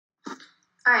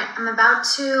All right, I'm about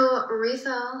to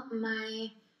refill my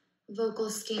vocal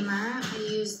steamer. I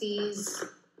use these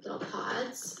little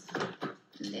pods.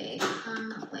 They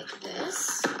come like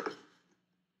this.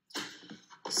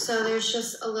 So there's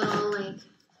just a little like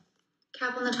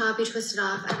cap on the top, you twist it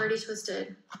off. I've already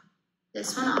twisted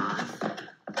this one off.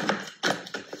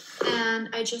 And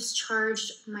I just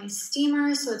charged my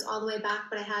steamer so it's all the way back,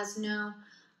 but it has no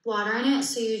water in it.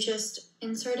 So you just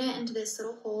insert it into this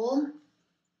little hole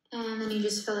and then you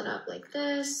just fill it up like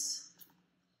this.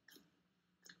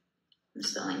 I'm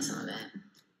spilling some of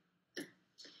it.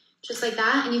 Just like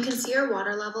that, and you can see your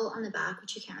water level on the back,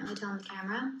 which you can't really tell on the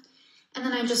camera. And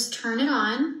then I just turn it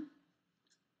on.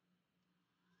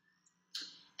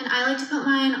 And I like to put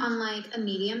mine on like a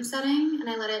medium setting, and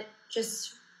I let it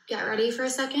just get ready for a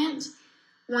second.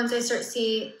 Once I start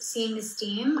seeing the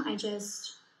steam, I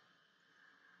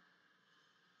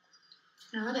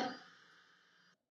let it